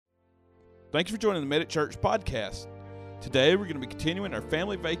Thank you for joining the Medic Church podcast. Today we're going to be continuing our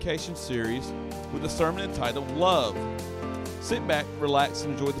family vacation series with a sermon entitled Love. Sit back, relax,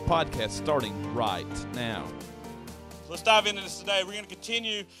 and enjoy the podcast starting right now. Let's dive into this today. We're going to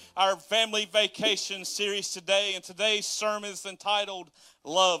continue our family vacation series today, and today's sermon is entitled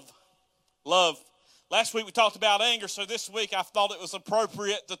Love. Love. Last week we talked about anger, so this week I thought it was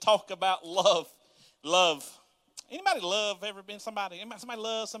appropriate to talk about love. Love. Anybody love ever been somebody? Somebody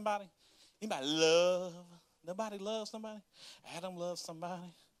love somebody? Anybody love? Nobody loves somebody? Adam loves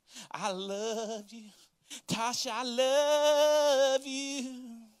somebody. I love you. Tasha, I love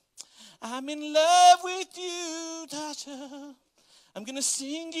you. I'm in love with you, Tasha. I'm going to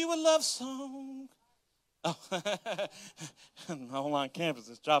sing you a love song. Oh, the online campus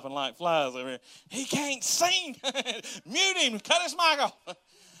is dropping like flies over here. He can't sing. Mute him. Cut his mic off.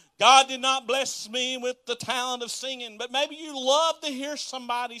 God did not bless me with the talent of singing, but maybe you love to hear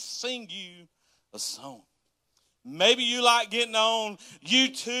somebody sing you a song. Maybe you like getting on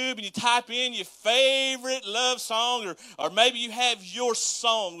YouTube and you type in your favorite love song, or maybe you have your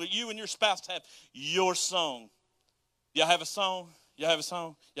song, that you and your spouse have your song. Y'all have a song? Y'all have a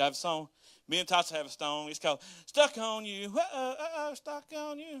song? Y'all have a song? Me and Tasha have a song. It's called Stuck on You. Stuck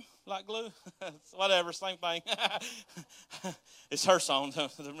on You. Like glue. Whatever, same thing. It's her song.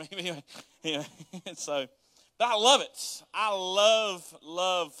 Anyway, so, but I love it. I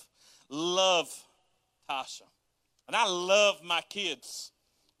love Tasha. And I love my kids,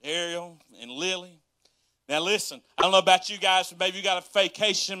 Ariel and Lily. Now listen, I don't know about you guys, but maybe you got a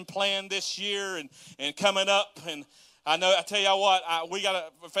vacation plan this year and coming up, and I tell y'all what, we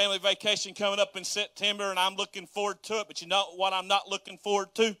got a family vacation coming up in September, and I'm looking forward to it. But you know what I'm not looking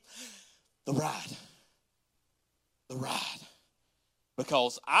forward to? The ride. The ride.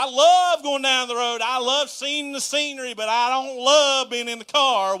 Because I love going down the road. I love seeing the scenery, but I don't love being in the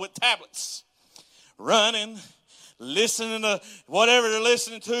car with tablets, running, listening to whatever they're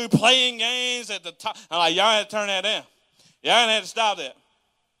listening to, playing games at the top. I'm like, y'all had to turn that down. Y'all had to stop that.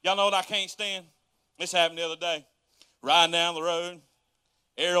 Y'all know what I can't stand? This happened the other day. Riding down the road,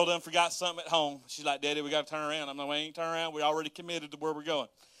 Ariel done forgot something at home. She's like, Daddy, we got to turn around. I'm like, we ain't turn around. We already committed to where we're going.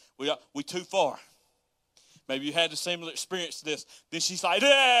 We too far. Maybe you had a similar experience to this. Then she's like,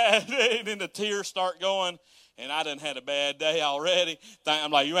 Dad. And then the tears start going. And I done had a bad day already.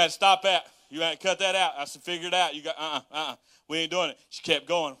 I'm like, you had to stop that. You had to cut that out. I said, figure it out. You got, we ain't doing it. She kept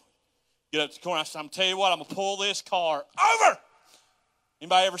going. Get up to the corner. I said, I'm going to tell you what, I'm going to pull this car over.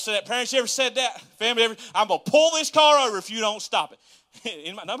 Anybody ever said that? Parents, you ever said that? Family ever? I'm going to pull this car over if you don't stop it.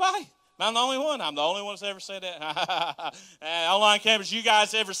 Nobody? I'm the only one. I'm the only one that's ever said that. Online campus, you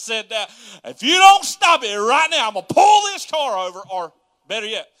guys ever said that? If you don't stop it right now, I'm going to pull this car over, or better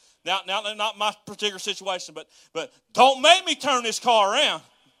yet, now not my particular situation, but don't make me turn this car around.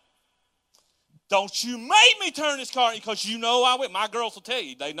 Don't you make me turn this car, because you know I will. My girls will tell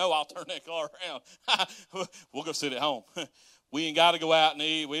you. They know I'll turn that car around. We'll go sit at home. We ain't got to go out and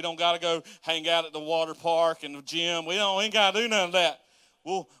eat. We don't got to go hang out at the water park and the gym. We ain't got to do none of that.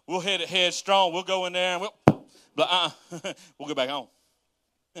 We'll head headstrong. We'll go in there and we'll go back home.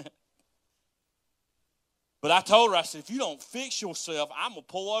 But I told her, I said, if you don't fix yourself, I'm going to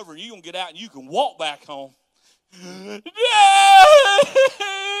pull over and you're going to get out and you can walk back home. Stop in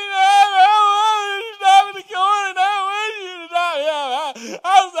the corner. I want you to stop.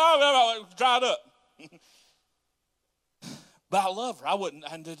 I'm dried up. But I love her. I wouldn't.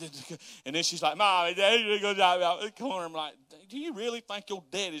 And then she's like, Mom, Daddy, you're going to drive out the corner. I'm like, do you really think your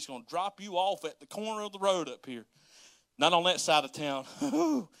daddy's going to drop you off at the corner of the road up here? Not on that side of town.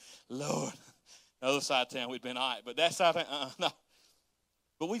 Ooh, Lord. The other side of town, we'd been all right. But that side of town, no.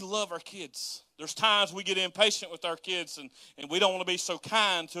 But we love our kids. There's times we get impatient with our kids and we don't want to be so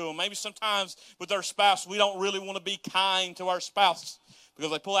kind to them. Maybe sometimes with our spouse, we don't really want to be kind to our spouse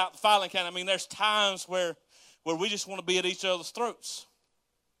because they pull out the filing cabinet. I mean, there's times where we just want to be at each other's throats.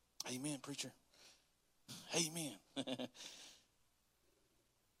 Amen, preacher. Amen.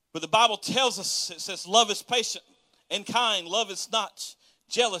 But the Bible tells us, it says, love is patient and kind. Love is not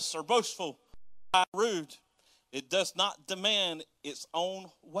jealous or boastful or rude. It does not demand its own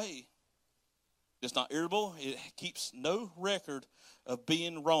way. It's not irritable. It keeps no record of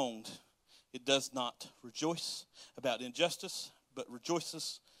being wronged. It does not rejoice about injustice, but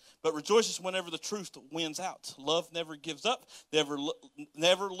rejoices whenever the truth wins out. Love never gives up,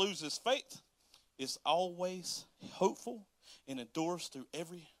 never loses faith, is always hopeful, and endures through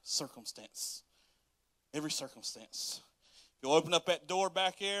every circumstance. Every circumstance. You'll open up that door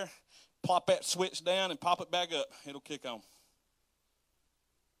back there, plop that switch down, and pop it back up. It'll kick on.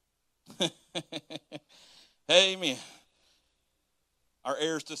 Amen. Our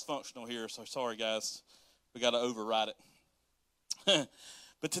air's dysfunctional here, so sorry, guys. We got to override it.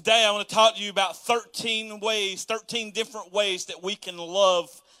 But today I want to talk to you about 13 different ways that we can love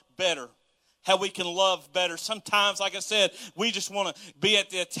better. How we can love better. Sometimes, like I said, we just want to be at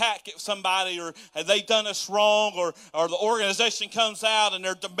the attack at somebody, or have they done us wrong, or the organization comes out and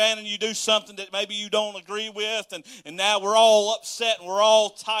they're demanding you do something that maybe you don't agree with, and now we're all upset and we're all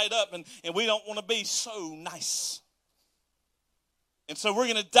tied up, and we don't want to be so nice. And so we're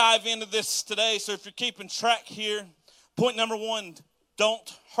going to dive into this today. So if you're keeping track here, point number 1,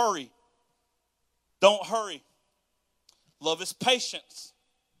 don't hurry. Don't hurry. Love is patience.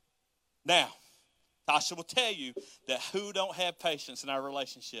 Now, Tasha will tell you that who don't have patience in our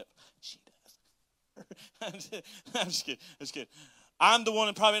relationship? She does. I'm just kidding. I'm the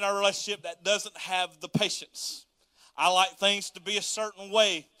one probably in our relationship that doesn't have the patience. I like things to be a certain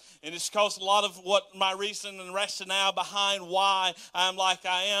way. And it's because a lot of what my reason and rationale behind why I'm like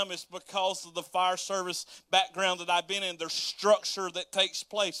I am is because of the fire service background that I've been in. There's structure that takes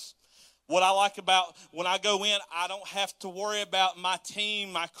place. What I like about when I go in, I don't have to worry about my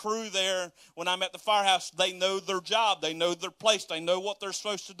team, my crew there. When I'm at the firehouse, they know their job. They know their place. They know what they're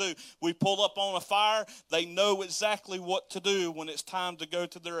supposed to do. We pull up on a fire. They know exactly what to do when it's time to go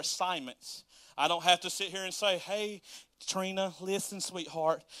to their assignments. I don't have to sit here and say, hey, Trina, listen,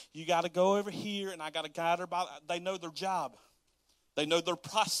 sweetheart, you got to go over here, and I got to guide her by. They know their job. They know their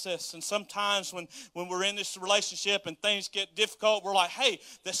process. And sometimes when we're in this relationship and things get difficult, we're like, hey,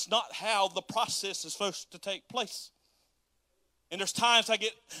 that's not how the process is supposed to take place. And there's times I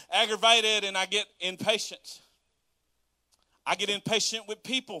get aggravated and I get impatient. I get impatient with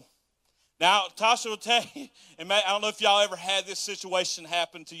people. Now, Tasha will tell you, and I don't know if y'all ever had this situation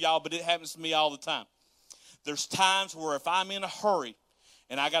happen to y'all, but it happens to me all the time. There's times where if I'm in a hurry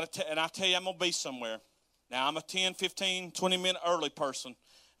and I tell you I'm going to be somewhere. Now, I'm a 10, 15, 20-minute early person,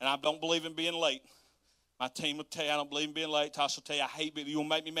 and I don't believe in being late. My team will tell you I don't believe in being late. Tasha will tell you I hate being. You will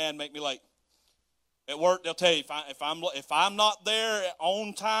make me mad, make me late. At work, they'll tell you if I'm not there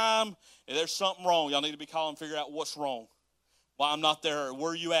on time, there's something wrong. Y'all need to be calling and figure out what's wrong. Why I'm not there,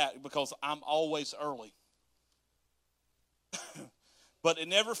 where are you at? Because I'm always early. But it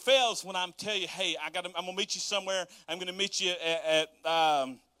never fails when I'm telling you, hey, I'm going to meet you somewhere. I'm going to meet you at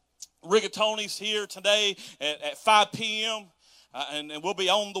Rigatoni's here today at 5 p.m. And we'll be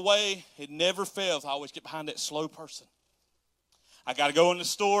on the way. It never fails. I always get behind that slow person. I got to go in the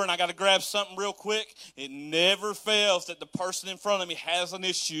store and I got to grab something real quick. It never fails that the person in front of me has an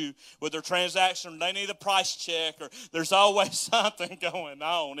issue with their transaction. They need a price check, or there's always something going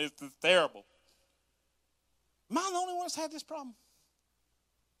on. It's terrible. Am I the only one that's had this problem?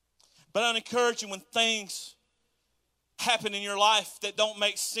 But I encourage you, when things happen in your life that don't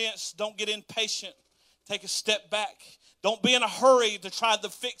make sense, don't get impatient. Take a step back. Don't be in a hurry to try to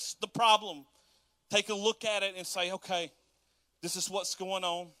fix the problem. Take a look at it and say, okay, this is what's going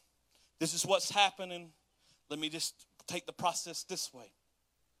on. This is what's happening. Let me just take the process this way.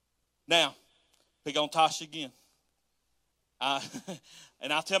 Now, pick on Tasha again.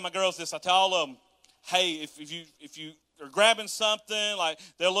 And I tell my girls this. I tell all of them, hey, if you are grabbing something, like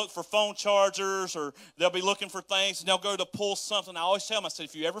they'll look for phone chargers, or they'll be looking for things, and they'll go to pull something. I always tell them, I said,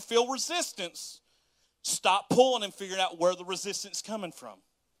 if you ever feel resistance, stop pulling and figure out where the resistance is coming from.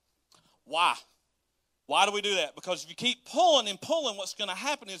 Why? Why do we do that? Because if you keep pulling and pulling, what's going to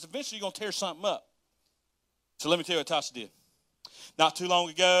happen is eventually you're going to tear something up. So let me tell you what Tasha did. Not too long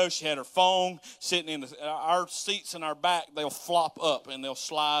ago, she had her phone sitting in our seats in our back. They'll flop up and they'll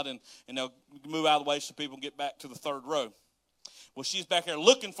slide and they'll move out of the way so people can get back to the third row. Well, she's back there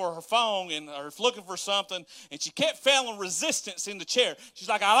looking for her phone or looking for something, and she kept feeling resistance in the chair. She's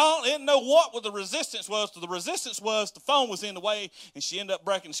like, didn't know what the resistance was. The resistance was the phone was in the way, and she ended up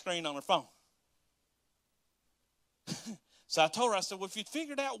breaking the screen on her phone. So I told her, I said, well, if you'd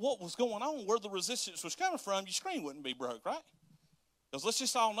figured out what was going on, where the resistance was coming from, your screen wouldn't be broke, right? Because let's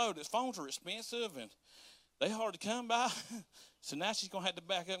just all know that phones are expensive and they hard to come by. So now she's going to have to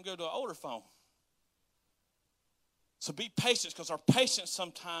back up and go to an older phone. So be patient, because our patience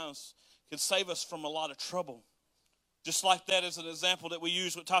sometimes can save us from a lot of trouble. Just like that as an example that we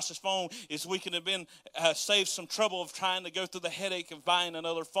use with Tasha's phone, is we can have been saved some trouble of trying to go through the headache of buying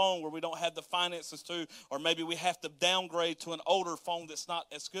another phone where we don't have the finances to, or maybe we have to downgrade to an older phone that's not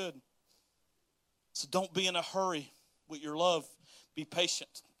as good. So don't be in a hurry with your love. Be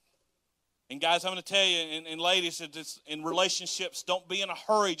patient. And guys, I'm going to tell you, and ladies, in relationships, don't be in a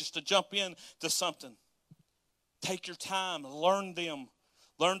hurry just to jump in to something. Take your time. Learn them.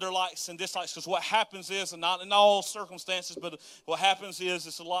 Learn their likes and dislikes, because what happens is, and not in all circumstances, but what happens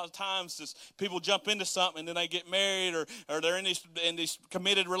is a lot of times is people jump into something and then they get married or they're in these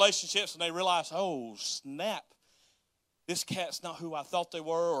committed relationships and they realize, oh, snap. This cat's not who I thought they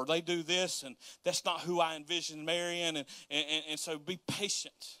were, or they do this, and that's not who I envisioned marrying. And so be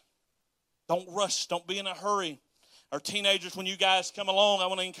patient. Don't rush. Don't be in a hurry. Our teenagers, when you guys come along, I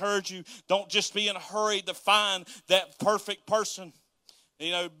want to encourage you, don't just be in a hurry to find that perfect person.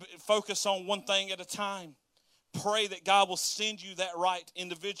 Focus on one thing at a time. Pray that God will send you that right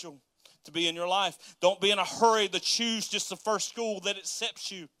individual to be in your life. Don't be in a hurry to choose just the first school that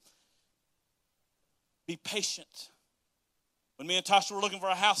accepts you. Be patient. When me and Tasha were looking for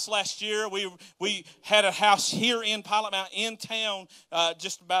a house last year, we had a house here in Pilot Mountain, in town,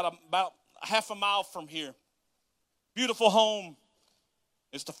 just about half a mile from here. Beautiful home.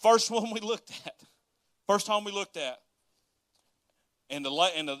 It's the first one we looked at. First home we looked at. And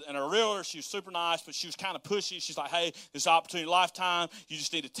our realtor, she was super nice, but she was kind of pushy. She's like, hey, this is an opportunity of a lifetime. You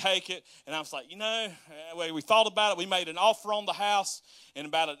just need to take it. And I was like, we thought about it. We made an offer on the house. And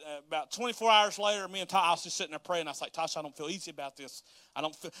about 24 hours later, me and Tasha, I was just sitting there praying. I was like, Tasha, I don't feel easy about this.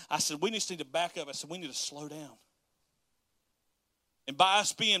 I said, we just need to back up. I said, we need to slow down. And by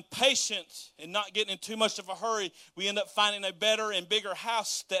us being patient and not getting in too much of a hurry, we end up finding a better and bigger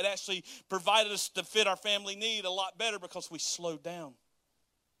house that actually provided us to fit our family need a lot better because we slowed down.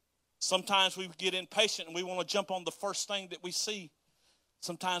 Sometimes we get impatient and we want to jump on the first thing that we see.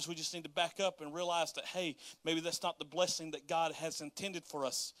 Sometimes we just need to back up and realize that, hey, maybe that's not the blessing that God has intended for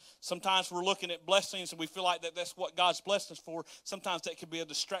us. Sometimes we're looking at blessings and we feel like that's what God's blessed us for. Sometimes that could be a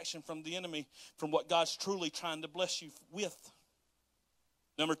distraction from the enemy, from what God's truly trying to bless you with.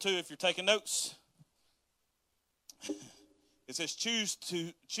 Number 2, if you're taking notes, it says choose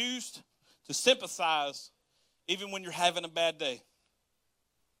to sympathize even when you're having a bad day.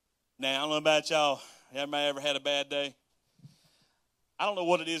 Now, I don't know about y'all. Anybody ever had a bad day? I don't know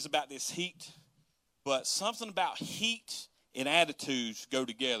what it is about this heat, but something about heat and attitudes go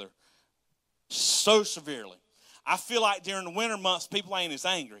together so severely. I feel like during the winter months, people ain't as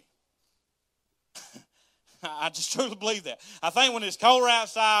angry. I just truly believe that. I think when it's colder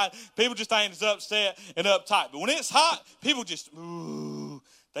outside, people just ain't as upset and uptight. But when it's hot, people just,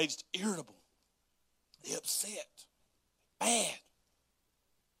 they just irritable. They upset. Bad.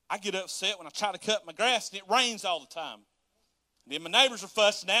 I get upset when I try to cut my grass and it rains all the time. And then my neighbors are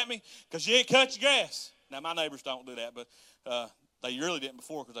fussing at me because you ain't cut your grass. Now, my neighbors don't do that, but they really didn't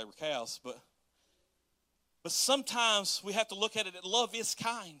before because they were cows. But sometimes we have to look at it that love is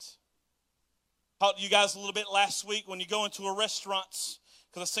kind. Talked to you guys a little bit last week when you go into a restaurant,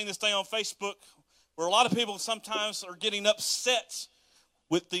 because I've seen this thing on Facebook where a lot of people sometimes are getting upset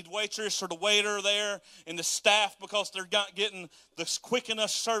with the waitress or the waiter there and the staff because they're not getting the quick enough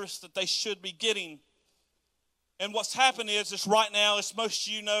service that they should be getting. And what's happened is right now, as most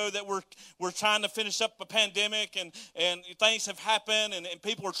of you know, that we're trying to finish up a pandemic and things have happened and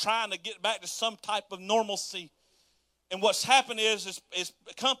people are trying to get back to some type of normalcy. And what's happened is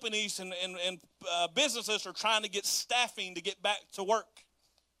companies and businesses are trying to get staffing to get back to work.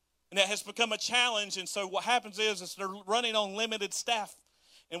 And that has become a challenge. And so what happens is they're running on limited staff.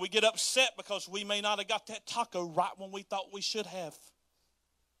 And we get upset because we may not have got that taco right when we thought we should have.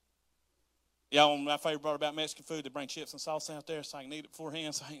 Y'all, my favorite part about Mexican food, they bring chips and salsa out there so I can eat it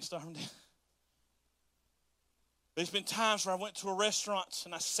beforehand so I ain't starving. There's been times where I went to a restaurant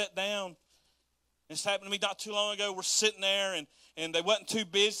and I sat down. This happened to me not too long ago. We're sitting there and they wasn't too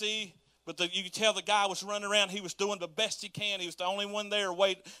busy. But you could tell the guy was running around. He was doing the best he can. He was the only one there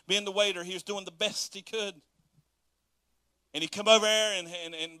being the waiter. He was doing the best he could. And he come over there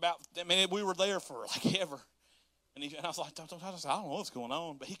and we were there for like ever. And I was like, I don't know what's going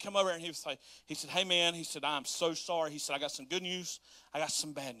on. But he come over and he was like, he said, hey man, he said, I'm so sorry. He said, I got some good news. I got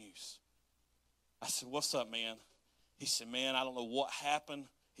some bad news. I said, what's up, man? He said, man, I don't know what happened.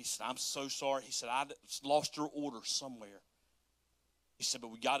 He said, I'm so sorry. He said, I lost your order somewhere. He said,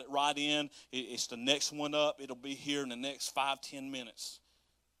 but we got it right in. It's the next one up. It'll be here in the next 5-10 minutes.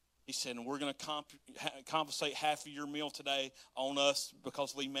 He said, and we're going to compensate half of your meal today on us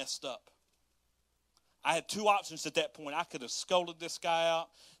because we messed up. I had 2 options at that point. I could have scolded this guy out,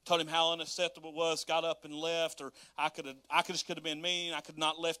 told him how unacceptable it was, got up and left, or I could have been mean. I could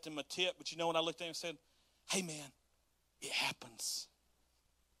not left him a tip. But you know what I looked at him and said, hey, man, it happens.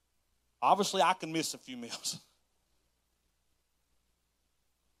 Obviously, I can miss a few meals.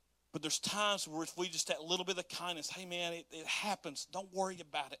 But there's times where if we just that little bit of kindness, hey, man, it happens. Don't worry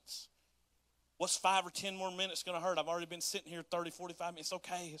about it. What's 5 or 10 more minutes going to hurt? I've already been sitting here 30, 45 minutes. It's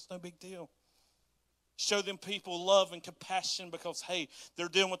okay. It's no big deal. Show them people love and compassion because, hey, they're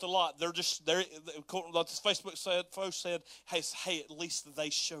dealing with a lot. They're like this Facebook post said, hey, at least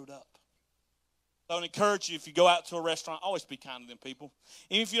they showed up. So I would encourage you, if you go out to a restaurant, always be kind to them people.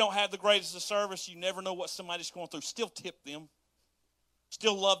 Even if you don't have the greatest of service, you never know what somebody's going through. Still tip them.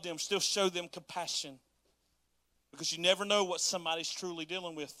 Still love them. Still show them compassion. Because you never know what somebody's truly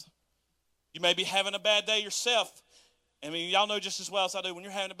dealing with. You may be having a bad day yourself. I mean, y'all know just as well as I do, when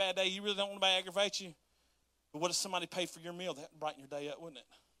you're having a bad day, you really don't want anybody to aggravate you. But what if somebody paid for your meal? That would brighten your day up, wouldn't it?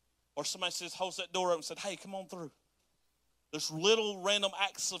 Or somebody holds that door open and said, hey, come on through. Those little random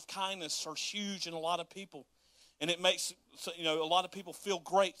acts of kindness are huge in a lot of people. And it makes, a lot of people feel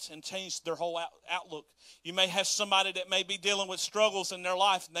great and change their whole outlook. You may have somebody that may be dealing with struggles in their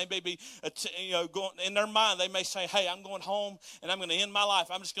life, and they may be, going in their mind, they may say, hey, I'm going home and I'm going to end my life.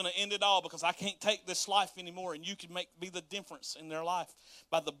 I'm just going to end it all because I can't take this life anymore. And you can be the difference in their life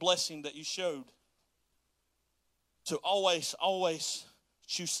by the blessing that you showed. So always, always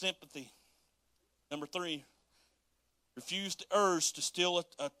choose sympathy. Number 3, refuse the urge to steal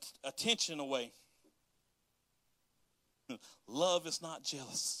attention away. Love is not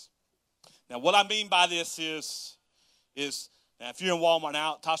jealous. Now, what I mean by this is now if you're in Walmart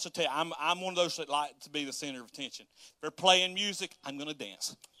now, Tasha will tell you, I'm one of those that like to be the center of attention. If they're playing music, I'm going to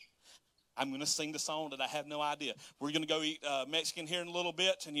dance. I'm going to sing the song that I have no idea. We're going to go eat Mexican here in a little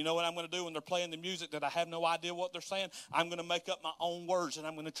bit, and you know what I'm going to do when they're playing the music that I have no idea what they're saying? I'm going to make up my own words, and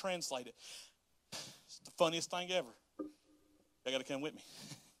I'm going to translate it. It's the funniest thing ever. You got to come with me.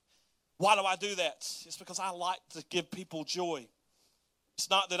 Why do I do that? It's because I like to give people joy. It's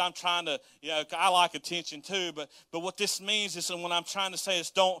not that I'm trying to, I like attention too, but what this means is, and what I'm trying to say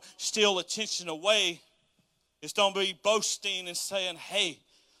is, don't steal attention away. It's don't be boasting and saying, hey,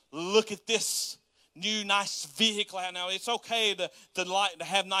 look at this new nice vehicle. Now, it's okay to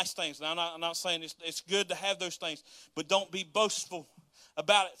have nice things. Now, I'm not saying it's good to have those things, but don't be boastful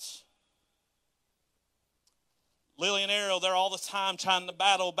about it. Lily and Ariel, they're all the time trying to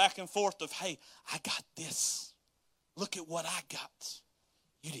battle back and forth of, hey, I got this. Look at what I got.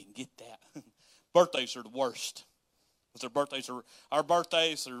 You didn't get that. Birthdays are the worst. Our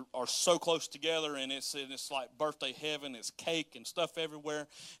birthdays are so close together, and it's like birthday heaven. It's cake and stuff everywhere.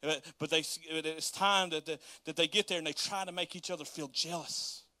 But it's time that they get there and they try to make each other feel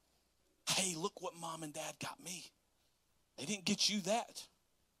jealous. Hey, look what mom and dad got me. They didn't get you that.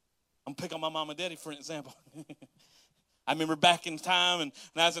 I'm picking on my mom and daddy for an example. I remember back in time and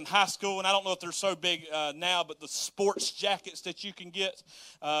when I was in high school, and I don't know if they're so big now, but the sports jackets that you can get,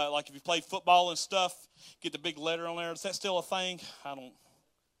 like if you play football and stuff, get the big letter on there. Is that still a thing?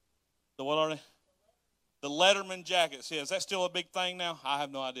 So what are they? The Letterman jackets. Yeah, is that still a big thing now? I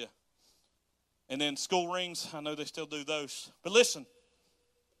have no idea. And then school rings, I know they still do those. But listen,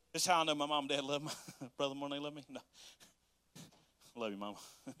 this is how I know my mom and dad love my brother more than they love me. No. Love you, Mama.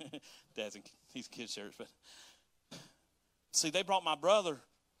 He's in kids' church, but see, they brought my brother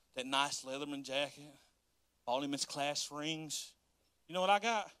that nice Leatherman jacket, bought him his class rings. You know what I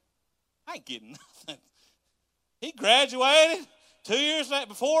got? I ain't getting nothing. He graduated 2 years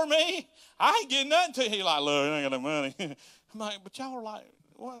before me. I ain't getting nothing to him. He like, look, I ain't got no money. I'm like, but y'all are like,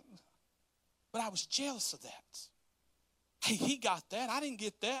 what? But I was jealous of that. Hey, he got that. I didn't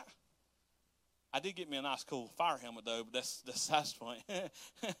get that. I did get me a nice, cool fire helmet, though, but that's the point.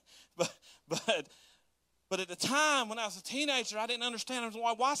 But at the time, when I was a teenager, I didn't understand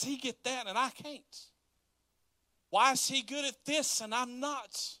why does he get that and I can't? Why is he good at this and I'm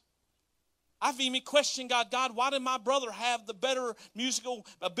not? I've even questioned God, why did my brother have the better musical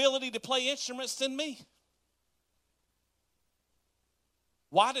ability to play instruments than me?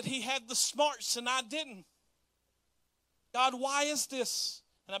 Why did he have the smarts and I didn't? God, why is this?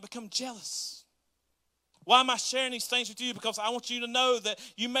 And I become jealous. Why am I sharing these things with you? Because I want you to know that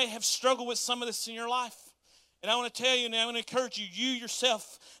you may have struggled with some of this in your life. And I want to tell you, and I want to encourage you, you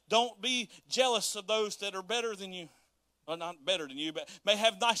yourself, don't be jealous of those that are better than you. Well, not better than you, but may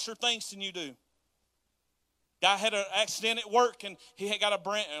have nicer things than you do. Guy had an accident at work, and he had got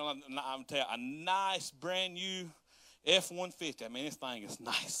a nice brand new F-150. I mean, this thing is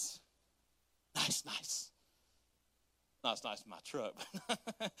nice. Nice. Not as nice as my truck,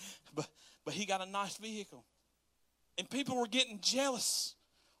 but he got a nice vehicle. And people were getting jealous.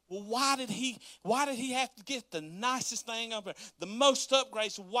 Well, why did he have to get the nicest thing up there, the most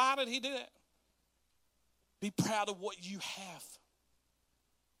upgrades? Why did he do that? Be proud of what you have.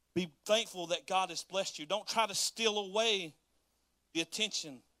 Be thankful that God has blessed you. Don't try to steal away the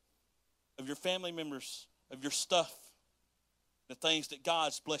attention of your family members, of your stuff, the things that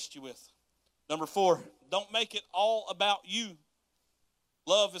God's blessed you with. Number 4, don't make it all about you.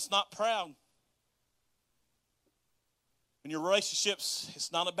 Love is not proud. In your relationships,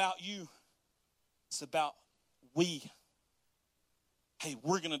 it's not about you. It's about we. Hey,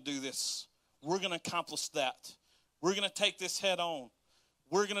 we're going to do this. We're going to accomplish that. We're going to take this head on.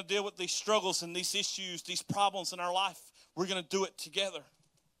 We're going to deal with these struggles and these issues, these problems in our life. We're going to do it together.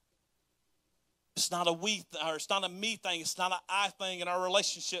 It's not a we, or it's not a me thing. It's not an I thing in our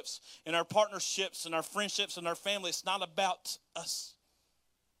relationships, in our partnerships, in our friendships, in our family. It's not about us.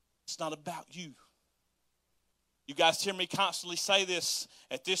 It's not about you. You guys hear me constantly say this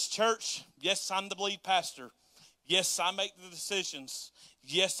at this church. Yes, I'm the lead pastor. Yes, I make the decisions.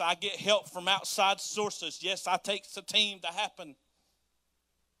 Yes, I get help from outside sources. Yes, I take the team to happen.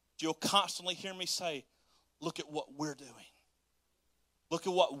 You'll constantly hear me say, look at what we're doing. Look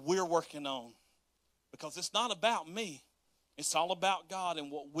at what we're working on. Because it's not about me. It's all about God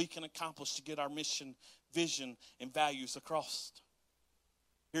and what we can accomplish to get our mission, vision, and values across.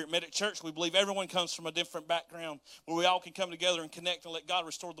 Here at Medic Church, we believe everyone comes from a different background where we all can come together and connect and let God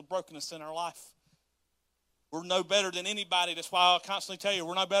restore the brokenness in our life. We're no better than anybody. That's why I constantly tell you,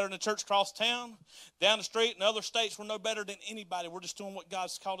 we're no better than the church across town, down the street, in other states. We're no better than anybody. We're just doing what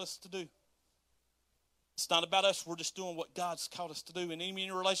God's called us to do. It's not about us. We're just doing what God's called us to do. And any of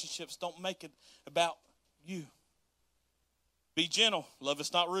your relationships, don't make it about you. Be gentle. Love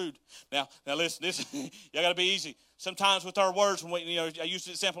is not rude. Now listen, this you got to be easy. Sometimes with our words, when I used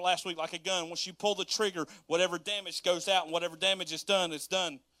an example last week like a gun. Once you pull the trigger, whatever damage goes out and whatever damage is done, it's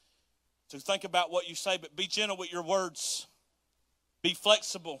done. So think about what you say, but be gentle with your words. Be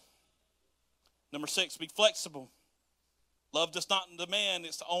flexible. Number 6, be flexible. Love does not demand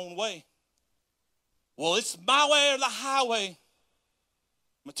its own way. Well, it's my way or the highway.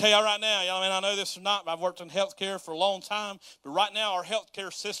 I'm going to tell you right now, I know this or not, but I've worked in healthcare for a long time, but right now our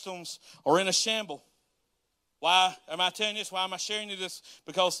healthcare systems are in a shamble. Why am I telling you this? Why am I sharing you this?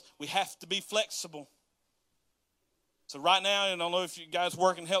 Because we have to be flexible. So right now, I don't know if you guys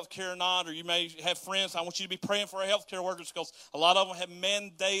work in healthcare or not, or you may have friends. I want you to be praying for our healthcare workers because a lot of them have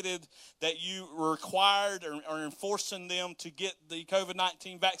mandated that you were required or enforcing them to get the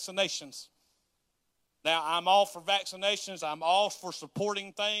COVID-19 vaccinations. Now, I'm all for vaccinations. I'm all for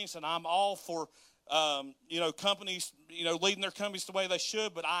supporting things, and I'm all for, companies, leading their companies the way they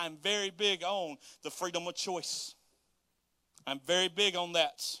should, but I am very big on the freedom of choice. I'm very big on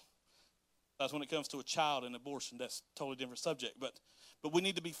that. That's when it comes to a child and abortion. That's a totally different subject. But we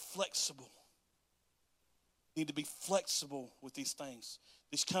need to be flexible. We need to be flexible with these things.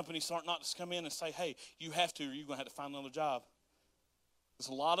 These companies aren't not just come in and say, hey, you have to or you're going to have to find another job. There's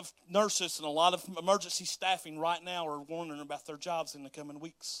a lot of nurses and a lot of emergency staffing right now are wondering about their jobs in the coming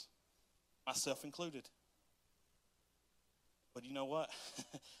weeks, myself included. But you know what?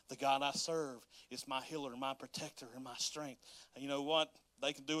 The God I serve is my healer, my protector, and my strength. And you know what?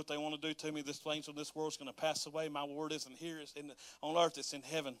 They can do what they want to do to me. This things in this world is going to pass away. My word isn't here. It's on earth. It's in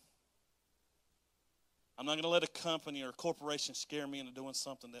heaven. I'm not going to let a company or a corporation scare me into doing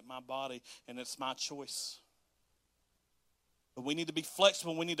something that my body, and it's my choice. But we need to be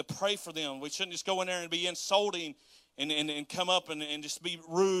flexible. We need to pray for them. We shouldn't just go in there and be insulting and come up and just be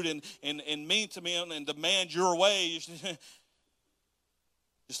rude and mean to them and demand your way.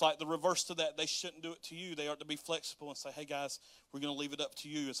 Just like the reverse to that, they shouldn't do it to you. They are to be flexible and say, hey, guys, we're going to leave it up to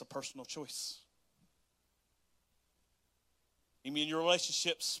you as a personal choice. In your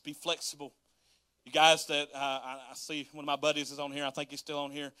relationships, be flexible. You guys that I see one of my buddies is on here. I think he's still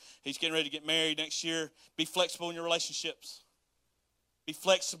on here. He's getting ready to get married next year. Be flexible in your relationships. Be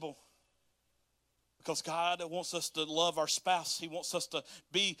flexible. Because God wants us to love our spouse. He wants us to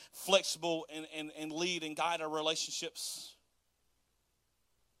be flexible and lead and guide our relationships.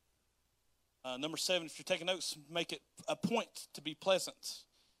 Number 7, if you're taking notes, make it a point to be pleasant,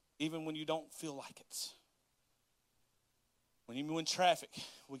 even when you don't feel like it. When you're in traffic,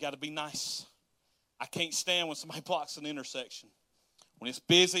 we got to be nice. I can't stand when somebody blocks an intersection. When it's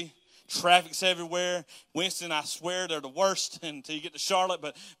busy, traffic's everywhere. Winston, I swear they're the worst until you get to Charlotte.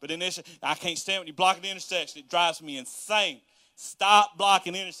 But in this, I can't stand when you block an intersection. It drives me insane. Stop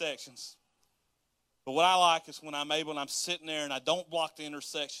blocking intersections. But what I like is when I'm able and I'm sitting there and I don't block the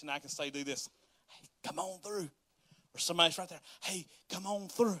intersection, I can say, do this. Hey, come on through. Or somebody's right there. Hey, come on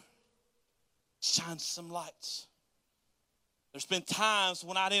through. Shine some lights. There's been times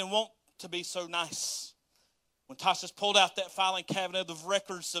when I didn't want to be so nice. When Tasha's pulled out that filing cabinet of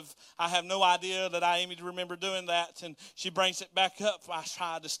records of, I have no idea that I even remember doing that, and she brings it back up, I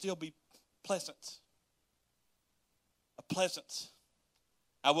try to still be pleasant. Pleasant.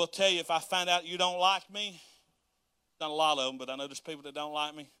 I will tell you, if I find out you don't like me, not a lot of them, but I know there's people that don't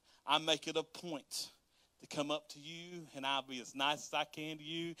like me, I make it a point to come up to you, and I'll be as nice as I can to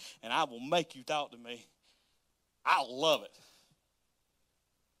you, and I will make you talk to me. I love it.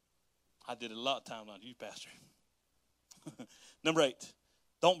 I did it a lot of times, not you, Pastor. Number 8,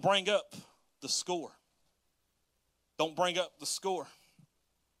 don't bring up the score. Don't bring up the score.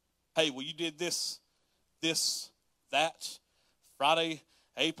 Hey, well, you did this, that. Friday,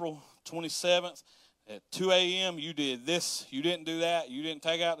 April 27th at 2 a.m., you did this. You didn't do that. You didn't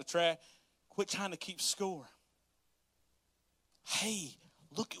take out the trash. Quit trying to keep score. Hey,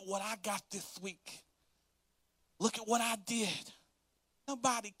 look at what I got this week. Look at what I did.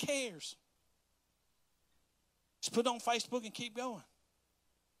 Nobody cares. Just put it on Facebook and keep going.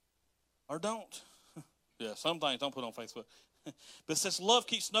 Or don't. Yeah, some things don't put on Facebook. But it says love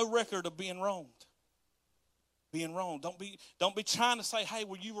keeps no record of being wronged. Being wrong. Don't be trying to say, hey,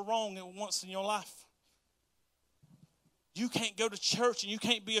 well, you were wrong once in your life. You can't go to church and you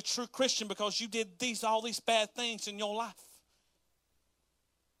can't be a true Christian because you did all these bad things in your life.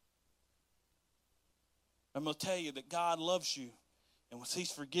 I'm going to tell you that God loves you, and once He's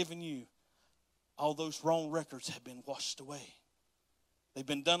forgiven you, all those wrong records have been washed away. They've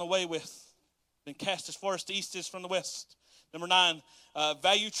been done away with, been cast as far as the east is from the west. Number 9,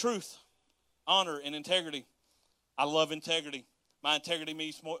 value truth, honor, and integrity. I love integrity. My integrity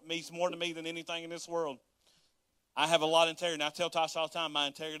means more to me than anything in this world. I have a lot of integrity. And I tell Tasha all the time, my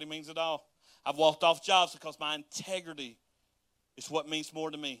integrity means it all. I've walked off jobs because my integrity is what means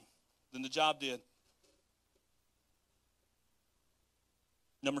more to me than the job did.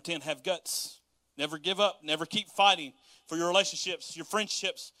 Number 10, have guts. Never give up. Never keep fighting for your relationships, your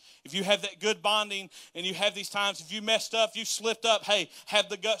friendships. If you have that good bonding and you have these times, if you messed up, you slipped up, hey, have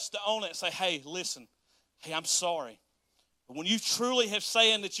the guts to own it and say, hey, listen, hey, I'm sorry. But when you truly have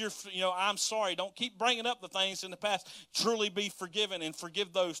saying that I'm sorry, don't keep bringing up the things in the past. Truly be forgiven and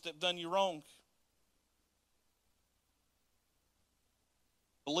forgive those that have done you wrong.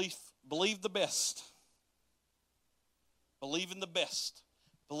 Believe the best. Believe in the best.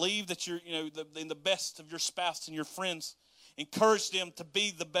 Believe that you're, in the best of your spouse and your friends. Encourage them to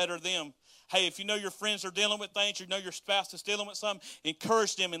be the better them. Hey, if you know your friends are dealing with things, you know your spouse is dealing with something,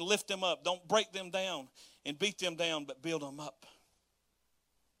 encourage them and lift them up. Don't break them down and beat them down, but build them up.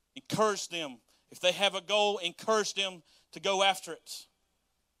 Encourage them. If they have a goal, encourage them to go after it.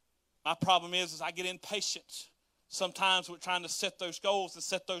 My problem is I get impatient sometimes with trying to set those goals and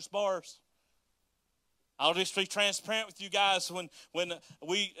set those bars. I'll just be transparent with you guys. When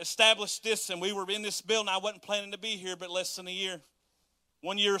we established this and we were in this building, I wasn't planning to be here but less than a year.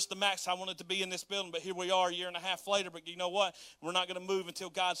 1 year is the max I wanted to be in this building, but here we are a year and a half later. But you know what? We're not going to move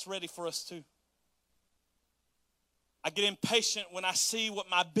until God's ready for us to. I get impatient when I see what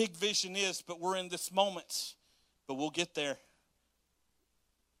my big vision is, but we're in this moment. But we'll get there.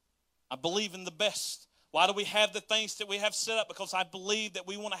 I believe in the best. Why do we have the things that we have set up? Because I believe that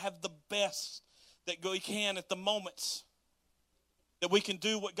we want to have the best that we can at the moments, that we can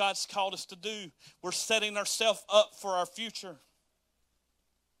do what God's called us to do. We're setting ourselves up for our future.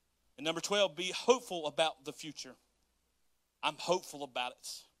 And number 12, be hopeful about the future. I'm hopeful about it.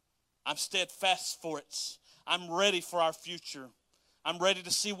 I'm steadfast for it. I'm ready for our future. I'm ready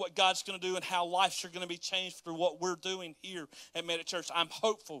to see what God's going to do and how lives are going to be changed through what we're doing here at Meta Church. I'm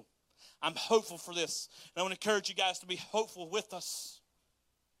hopeful. I'm hopeful for this. And I want to encourage you guys to be hopeful with us.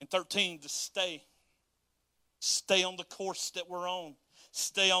 And 13, to stay. Stay on the course that we're on.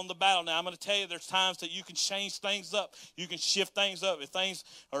 Stay on the battle. Now, I'm going to tell you, there's times that you can change things up. You can shift things up. If things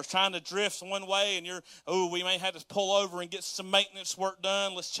are trying to drift one way and we may have to pull over and get some maintenance work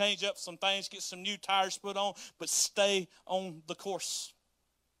done. Let's change up some things, get some new tires put on, but stay on the course.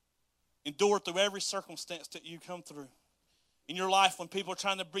 Endure through every circumstance that you come through. In your life, when people are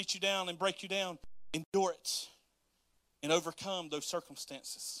trying to beat you down and break you down, endure it and overcome those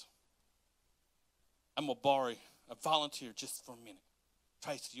circumstances. I'm going to borrow a volunteer just for a minute.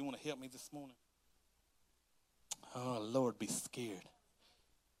 Tracy, you want to help me this morning? Oh, Lord, be scared.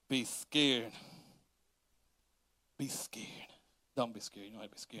 Be scared. Be scared. Don't be scared. You don't have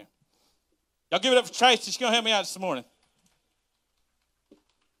to be scared. Y'all give it up for Tracy. She's going to help me out this morning.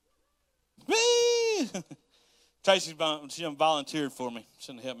 Tracy, she volunteered for me. She's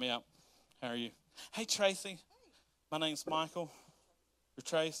going to help me out. How are you? Hey, Tracy. My name's Michael. You're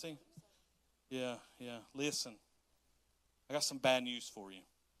Tracy. Yeah. Listen, I got some bad news for you.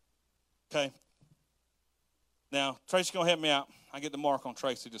 Okay? Now, Tracy's going to help me out. I get the mark on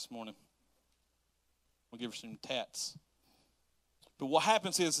Tracy this morning. We'll give her some tats. But what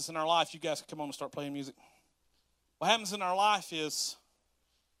happens is in our life, you guys can come on and start playing music. What happens in our life is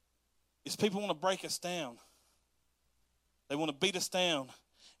people want to break us down. They want to beat us down.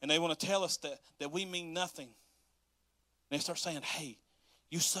 And they want to tell us that we mean nothing. And they start saying, hey,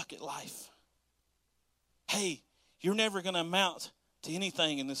 you suck at life. Hey, you're never going to amount to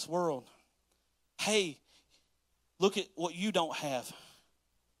anything in this world. Hey, look at what you don't have.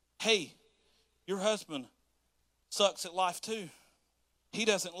 Hey, your husband sucks at life too. He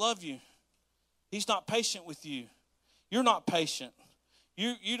doesn't love you. He's not patient with you. You're not patient.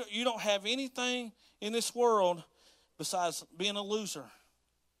 You don't have anything in this world besides being a loser.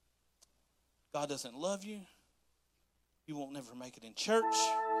 God doesn't love you. You won't never make it in church.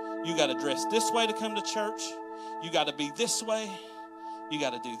 You got to dress this way to come to church. You got to be this way. You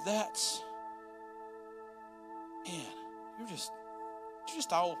got to do that. Man, you're just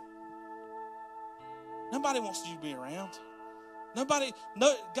all. Nobody wants you to be around.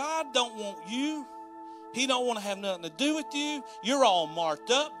 God don't want you. He don't want to have nothing to do with you. You're all marked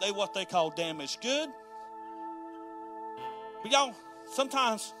up. They what they call damaged good. But y'all,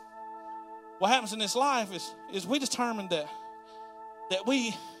 sometimes what happens in this life is we determine that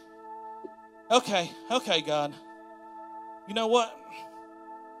we, okay, God, you know what?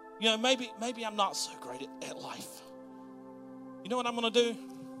 You know, maybe I'm not so great at life. You know what I'm going to do?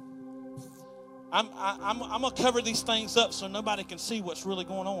 I'm going to cover these things up so nobody can see what's really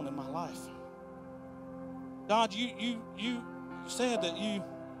going on in my life. God, you said that you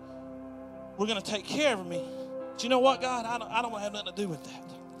were going to take care of me. But you know what, God? I don't have nothing to do with that.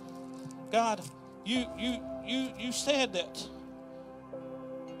 God, you said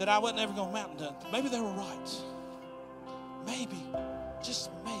that I wasn't ever going to amount to nothing. Maybe they were right. Maybe, just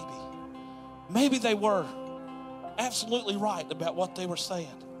maybe. Maybe they were absolutely right about what they were saying.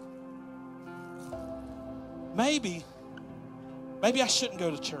 Maybe I shouldn't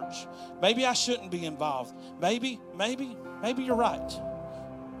go to church. Maybe I shouldn't be involved. Maybe you're right.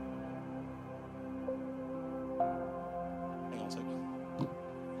 Hang on a second.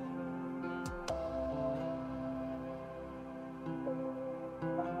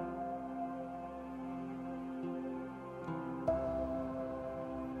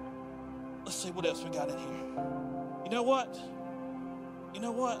 Let's see what else we got in here. You know what?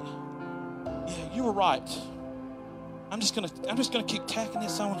 Yeah, you were right. I'm just gonna keep tacking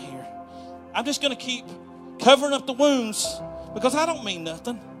this on here. I'm just gonna keep covering up the wounds because I don't mean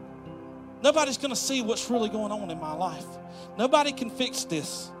nothing. Nobody's gonna see what's really going on in my life. Nobody can fix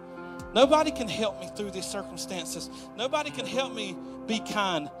this. Nobody can help me through these circumstances. Nobody can help me be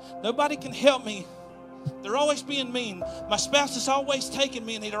kind. Nobody can help me. They're always being mean. My spouse is always taking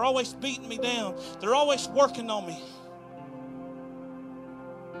me and they're always beating me down. They're always working on me.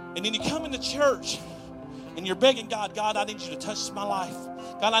 And then you come into church and you're begging God, I need you to touch my life.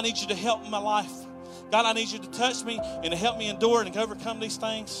 God, I need you to help my life. God, I need you to touch me and to help me endure and overcome these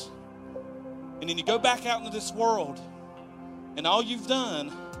things. And then you go back out into this world and all you've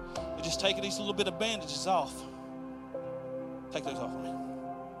done is just taking these little bit of bandages off. Take those off of me.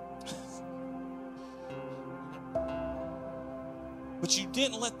 But you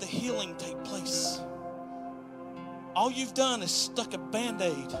didn't let the healing take place. All you've done is stuck a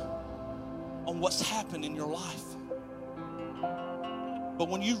Band-Aid on what's happened in your life. But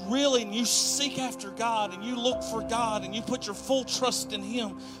when you really and you seek after God and you look for God and you put your full trust in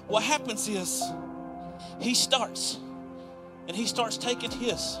Him, what happens is He starts taking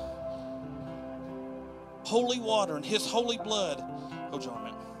His holy water and His holy blood. Go, John,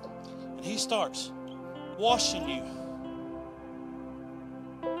 man. And He starts washing you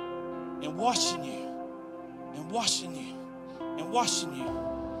and washing you and washing you and washing you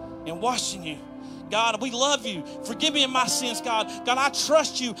and washing you. God, we love you. Forgive me of my sins, God. God, I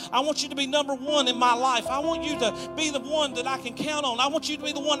trust you. I want you to be number one in my life. I want you to be the one that I can count on. I want you to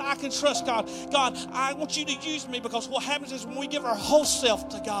be the one I can trust, God. God, I want you to use me because what happens is when we give our whole self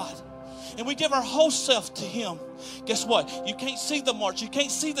to God and we give our whole self to Him, guess what? You can't see the marks. You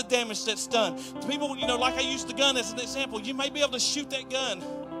can't see the damage that's done. People, like I used the gun as an example. You may be able to shoot that gun.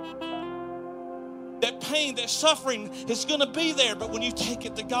 That pain, that suffering is going to be there. But when you take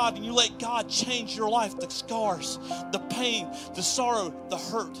it to God and you let God change your life, the scars, the pain, the sorrow, the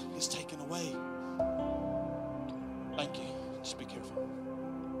hurt is taken away. Thank you. Just be careful.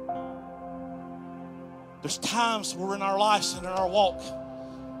 There's times where in our lives and in our walk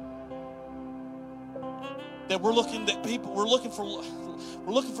that we're looking for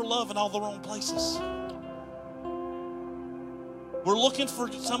love in all the wrong places. We're looking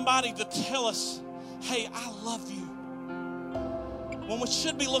for somebody to tell us, hey, I love you. When we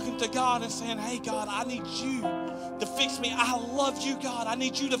should be looking to God and saying, hey, God, I need you to fix me. I love you, God. I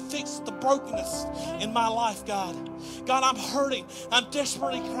need you to fix the brokenness in my life, God. God, I'm hurting. I'm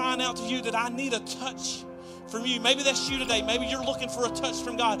desperately crying out to you that I need a touch from you. Maybe that's you today. Maybe you're looking for a touch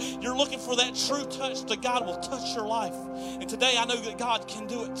from God. You're looking for that true touch that God will touch your life. And today I know that God can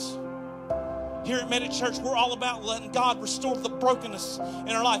do it. Here at Medic Church, we're all about letting God restore the brokenness in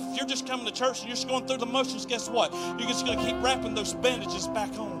our life. If you're just coming to church and you're just going through the motions, guess what? You're just going to keep wrapping those bandages back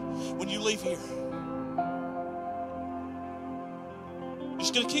on when you leave here. You're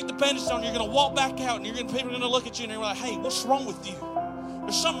just going to keep the bandages on. You're going to walk back out, and people are going to look at you and they're like, hey, what's wrong with you?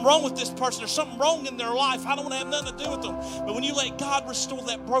 There's something wrong with this person. There's something wrong in their life. I don't want to have nothing to do with them. But when you let God restore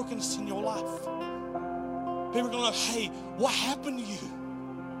that brokenness in your life, people are going to go, hey, what happened to you?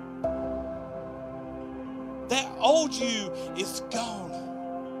 That old you is gone,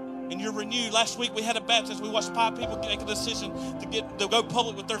 and you're renewed. Last week we had a baptism. We watched 5 people make a decision to go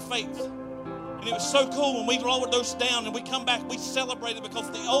public with their faith. And it was so cool when we lowered those down and we come back, we celebrated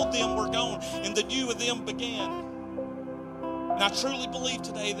because the old them were gone and the new of them began. And I truly believe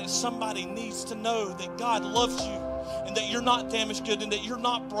today that somebody needs to know that God loves you and that you're not damaged good and that you're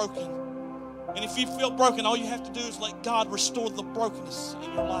not broken. And if you feel broken, all you have to do is let God restore the brokenness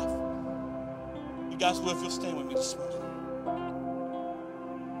in your life. You guys will, if you'll stand with me this morning.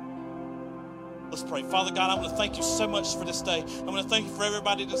 Let's pray. Father God, I want to thank you so much for this day. I want to thank you for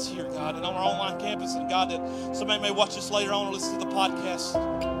everybody that's here, God, and on our online campus. And God, that somebody may watch this later on or listen to the podcast.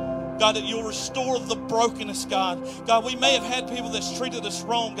 God, that you'll restore the brokenness, God. God, we may have had people that's treated us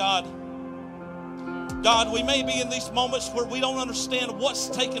wrong, God. God, we may be in these moments where we don't understand what's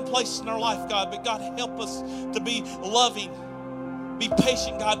taking place in our life, God. But God, help us to be loving. Be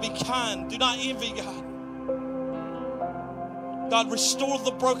patient, God. Be kind. Do not envy, God. God, restore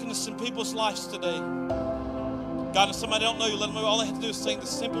the brokenness in people's lives today. God, if somebody don't know you, let them know all they have to do is sing this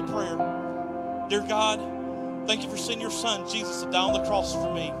simple prayer. Dear God, thank you for sending your son, Jesus, to die on the cross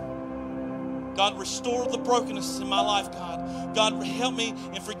for me. God, restore the brokenness in my life, God. God, help me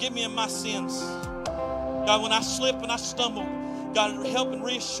and forgive me of my sins. God, when I slip and I stumble, God, help and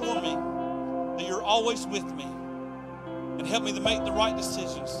reassure me that you're always with me. And help me to make the right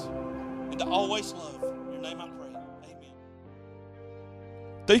decisions and to always love. In your name I pray. Amen.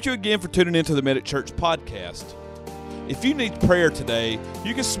 Thank you again for tuning into the Medic Church podcast. If you need prayer today,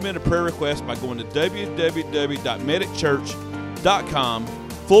 you can submit a prayer request by going to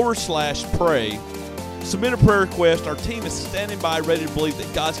www.medicchurch.com/pray. Submit a prayer request. Our team is standing by ready to believe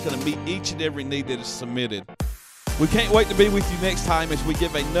that God's going to meet each and every need that is submitted. We can't wait to be with you next time as we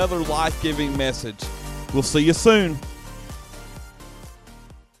give another life-giving message. We'll see you soon.